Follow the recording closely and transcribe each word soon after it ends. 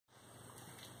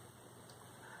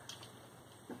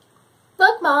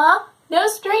Look, Ma, no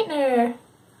straightener.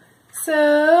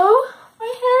 So, my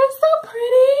hair is so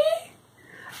pretty.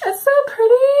 It's so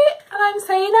pretty, and I'm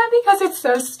saying that because it's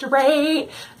so straight,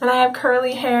 and I have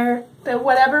curly hair that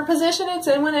whatever position it's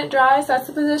in when it dries, that's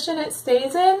the position it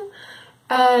stays in.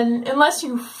 And unless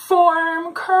you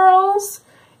form curls,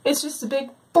 it's just a big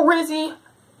frizz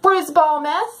ball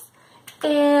mess.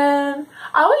 And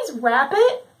I always wrap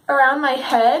it around my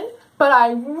head, but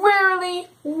I rarely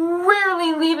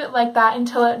leave it like that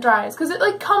until it dries, because it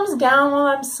like comes down while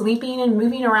I'm sleeping and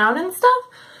moving around and stuff.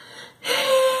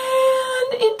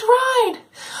 And it dried.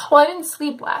 Well, I didn't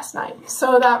sleep last night,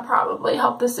 so that probably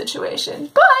helped the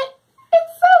situation. But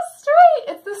it's so straight.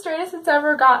 It's the straightest it's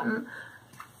ever gotten.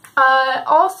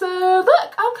 Also,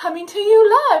 look, I'm coming to you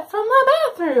live from my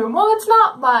bathroom. Well, it's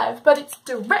not live, but it's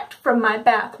direct from my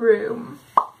bathroom.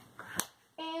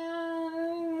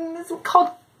 And it's called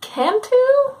Cantu?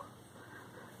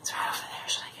 It's right over there.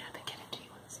 Should I get up and get it? Do you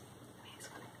want to see?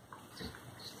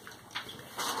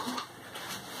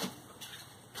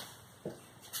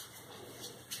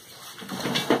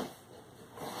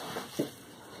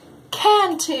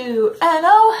 Cantu, and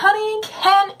oh honey,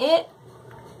 can it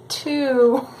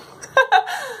too.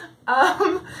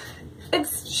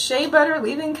 It's shea butter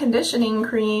leave-in conditioning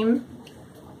cream.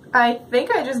 I think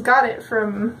I just got it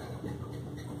from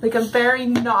like a very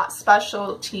not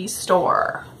specialty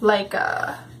store, like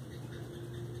a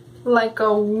Walgett.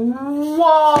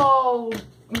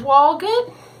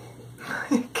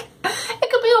 It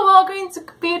could be a Walgreens, it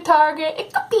could be a Target,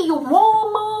 it could be a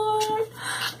Walmart.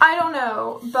 I don't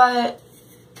know, but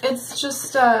it's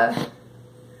just like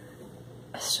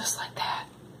that.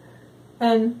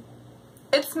 And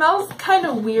it smells kind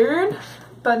of weird,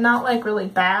 but not like really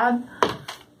bad.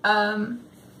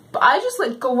 But I just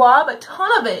like glob a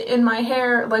ton of it in my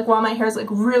hair, like while my hair is like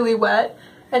really wet,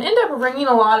 and end up wringing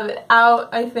a lot of it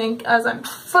out, I think, as I'm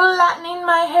flattening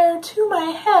my hair to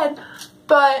my head.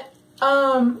 But,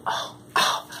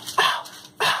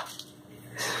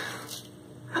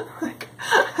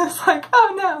 it's like,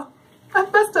 oh no,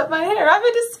 I've messed up my hair, I'm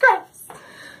a disgrace.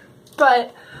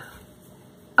 But,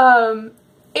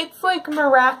 it's like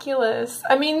miraculous.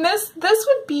 I mean, this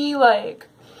would be like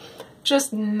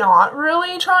just not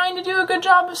really trying to do a good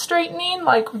job of straightening,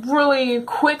 like really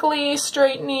quickly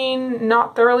straightening,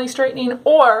 not thoroughly straightening,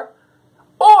 or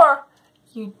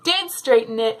you did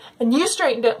straighten it and you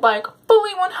straightened it like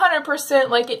fully 100%,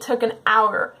 like it took an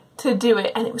hour to do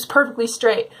it and it was perfectly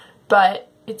straight, but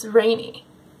it's rainy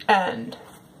and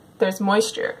there's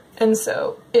moisture, and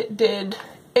so it did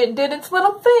its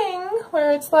little thing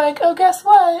where it's like, oh, guess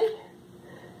what?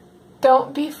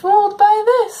 Don't be fooled by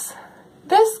this.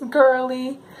 This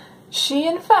girly, she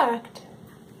in fact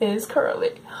is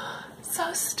curly.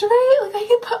 So straight, like I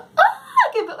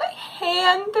can put my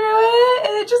hand through it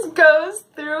and it just goes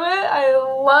through it. I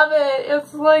love it.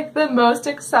 It's like the most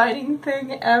exciting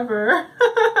thing ever.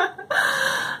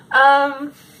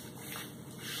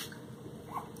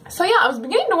 So yeah, I was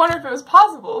beginning to wonder if it was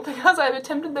possible, because I've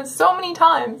attempted this so many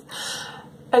times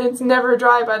and it's never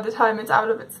dry by the time it's out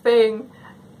of its thing.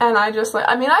 And I just like,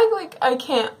 I mean, I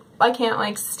can't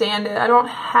like stand it. I don't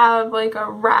have like a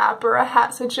wrap or a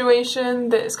hat situation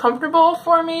that is comfortable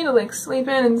for me to like sleep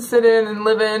in and sit in and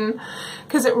live in,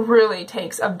 because it really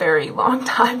takes a very long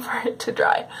time for it to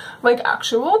dry, like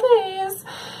actual days.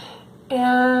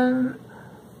 And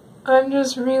I'm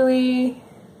just really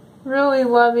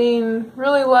loving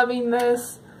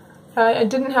this. I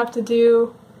didn't have to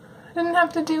do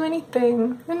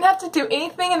anything. I didn't have to do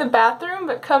anything in the bathroom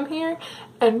but come here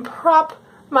and prop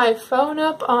my phone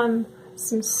up on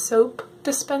some soap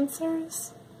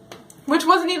dispensers, which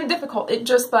wasn't even difficult. It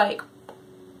just like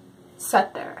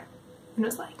sat there and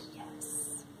was like,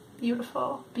 yes,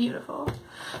 beautiful, beautiful.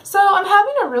 So I'm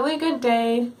having a really good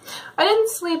day. I didn't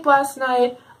sleep last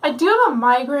night. I do have a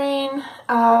migraine,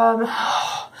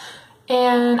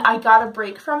 and I got a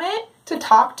break from it to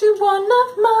talk to one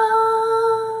of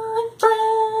my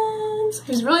friends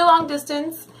who's really long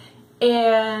distance,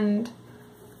 and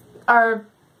our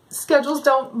schedules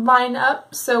don't line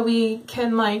up so we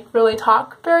can like really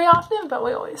talk very often, but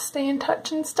we always stay in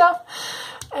touch and stuff.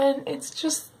 And it's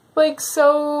just like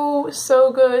so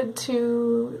good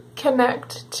to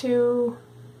connect to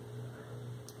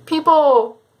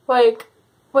people like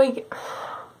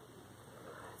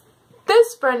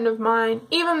this friend of mine.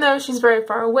 Even though she's very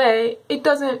far away, it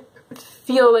doesn't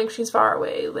feel like she's far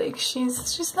away. Like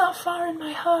she's not far in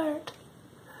my heart.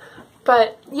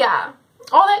 But yeah,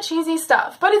 all that cheesy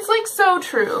stuff, but it's like so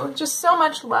true. Just so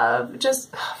much love.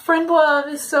 Just friend love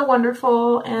is so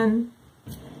wonderful, and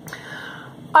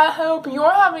I hope you're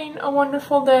having a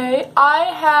wonderful day. I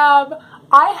have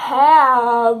I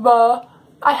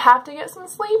have to get some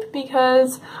sleep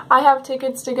because I have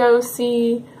tickets to go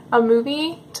see a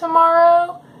movie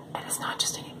tomorrow, and it's not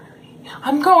just any movie.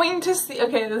 I'm going to see,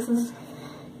 okay, this is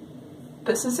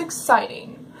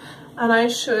exciting, and I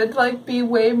should like be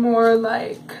way more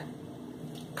like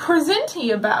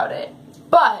presenty about it,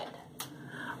 but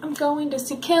I'm going to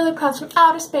see Killer Clowns from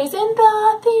Outer Space in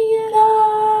the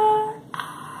theater.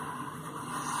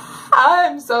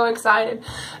 I'm so excited.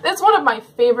 It's one of my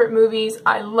favorite movies.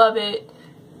 I love it.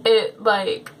 It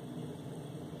like,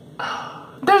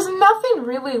 there's nothing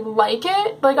really like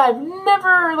it. Like, I've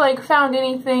never like found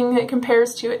anything that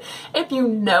compares to it. If you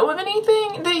know of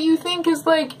anything that you think is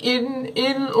like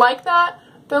in like that,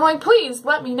 then like please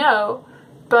let me know.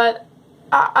 But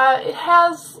it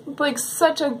has like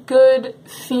such a good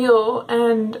feel,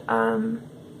 and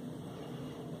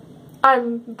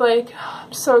I'm like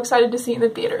so excited to see it in the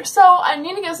theater. So I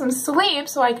need to get some sleep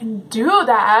so I can do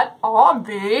that,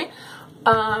 obvi.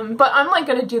 But I'm like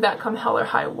gonna do that come hell or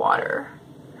high water.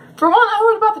 For one, I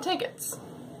heard about the tickets.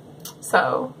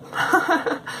 So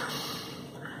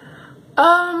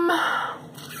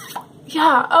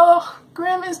yeah, oh,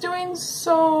 Grim is doing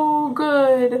so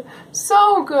good.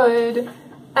 So good.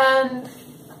 And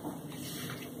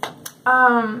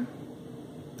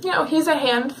you know, he's a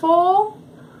handful.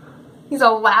 He's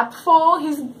a lapful.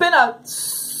 He's been a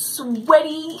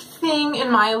sweaty thing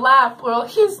in my lap. Well,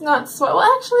 he's not sweat. Well,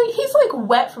 actually, he's like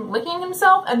wet from licking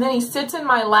himself, and then he sits in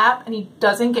my lap and he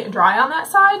doesn't get dry on that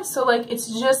side. So like, it's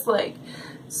just like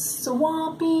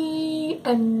swampy,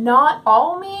 and not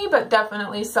all me, but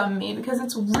definitely some me, because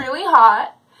it's really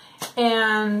hot.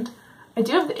 And I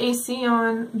do have the AC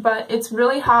on, but it's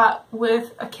really hot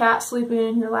with a cat sleeping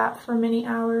in your lap for many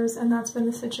hours, and that's been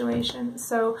the situation.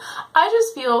 So I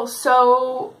just feel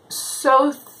so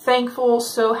thankful,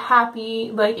 so happy.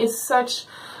 Like, it's such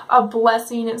a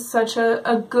blessing. It's such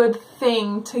a good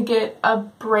thing to get a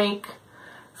break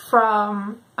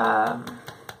from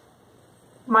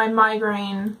my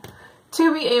migraine,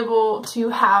 to be able to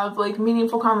have like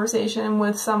meaningful conversation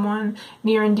with someone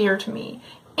near and dear to me.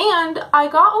 And I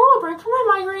got a little break from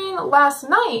my migraine last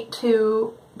night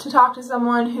to talk to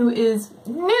someone who is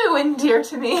new and dear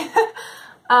to me.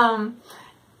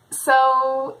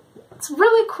 So it's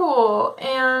really cool.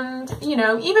 And, you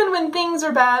know, even when things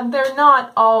are bad, they're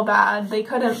not all bad. They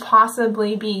couldn't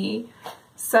possibly be.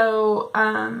 So,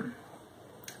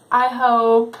 I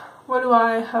hope, what do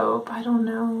I hope? I don't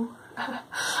know. I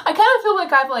kind of feel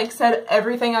like I've like said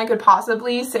everything I could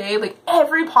possibly say, like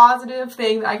every positive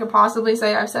thing that I could possibly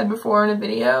say I've said before in a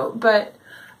video, but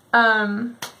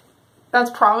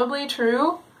that's probably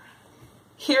true.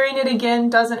 Hearing it again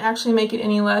doesn't actually make it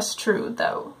any less true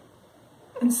though.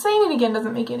 And saying it again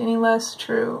doesn't make it any less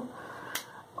true,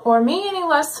 or me any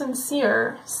less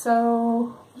sincere.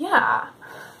 So yeah.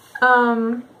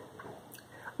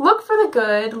 Look for the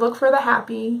good, look for the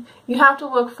happy. You have to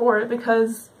look for it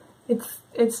because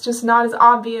it's just not as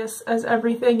obvious as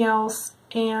everything else,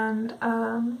 and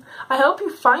I hope you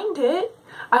find it.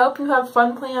 I hope you have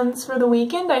fun plans for the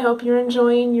weekend. I hope you're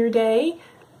enjoying your day,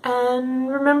 and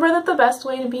remember that the best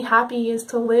way to be happy is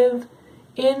to live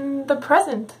in the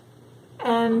present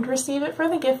and receive it for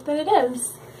the gift that it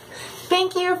is.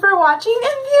 Thank you for watching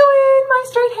and viewing my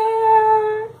straight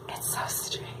hair. It's so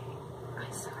straight.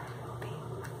 I'm so happy.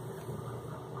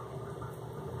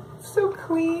 So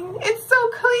clean. It's so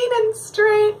clean and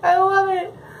straight. I love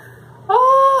it.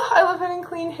 Oh, I love having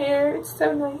clean hair. It's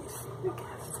so nice. Look,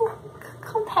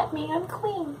 come pet me. I'm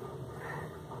clean.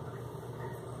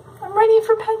 I'm ready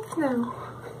for pets now.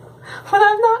 When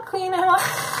I'm not clean, I'm like,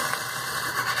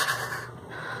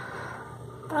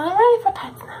 but I'm ready for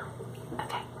pets now.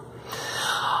 Okay.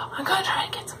 I'm gonna try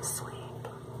to get some sleep.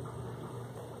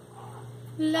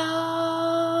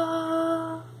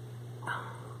 Love.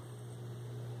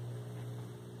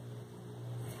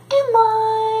 Good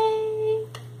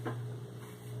night.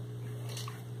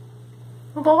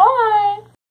 Bye-bye.